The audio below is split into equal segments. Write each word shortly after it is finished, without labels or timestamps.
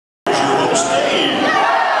Oklahoma State.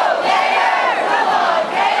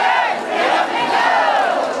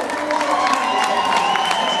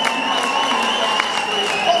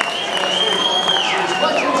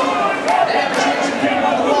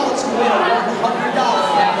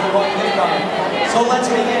 So let's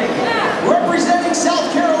begin. Representing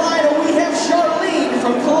South Carolina, we have Charlene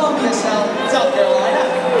from Columbia, South Carolina.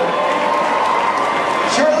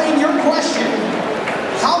 Charlene, your question.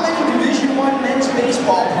 How many Division I men's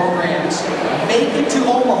baseball programs make it to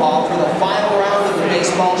Omaha for the final round of the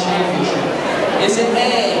baseball championship? Is it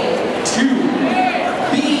A, 2,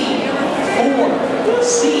 B, 4,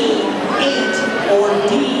 C, 8, or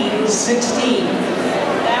D, 16?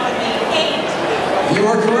 That would be 8. You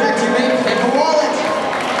are correct. You may pick a wallet.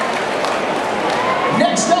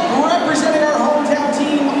 Next up, representing our hometown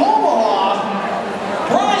team, Omaha,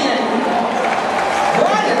 Brian.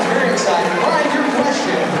 Brian's very excited. Brian, your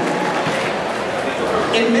question.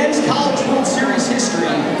 In men's College World Series history,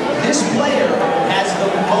 this player has the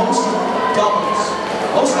most doubles.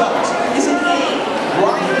 Most doubles. Is it A,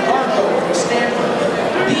 Ryan Gargo from Stanford,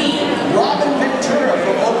 B, Robin Ventura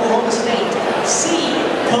from Oklahoma State, C,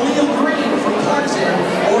 Khalil Green from Clemson,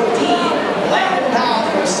 or D, Landon Powell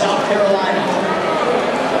from South Carolina?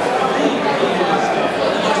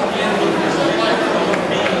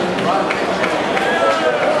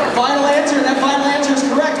 Final answer, and that final answer is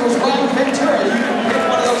correct. It was Robin Ventura. You can pick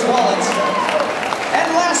one of those wallets.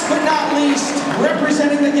 And last but not least,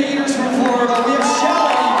 representing the Gators from Florida, we have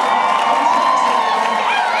Shelly.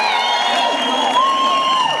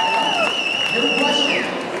 Your question.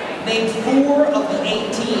 Name 4 of the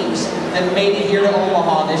 8 teams that made it here to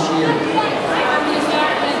Omaha this year.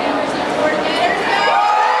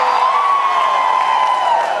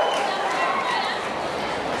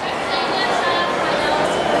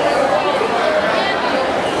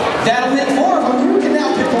 That'll make 4 of them. You can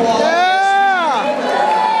now pick a wallet. Yeah!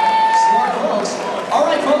 Smart folks. All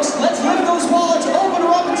right, folks, let's lift those wallets, open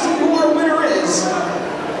them up, and see who our winner is.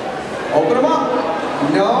 Open them up.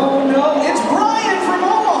 No, no, it's Brian from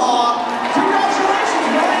Omaha. Congratulations,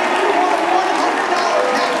 Brian. You won a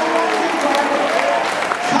 $100 Capital One gift card.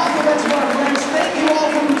 Compliments of our friends. Thank you all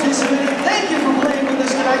for participating. Thank you for playing with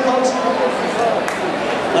us tonight, folks.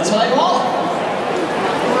 Let's play ball.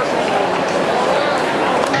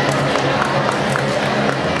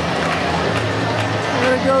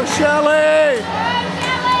 Go, Shelly!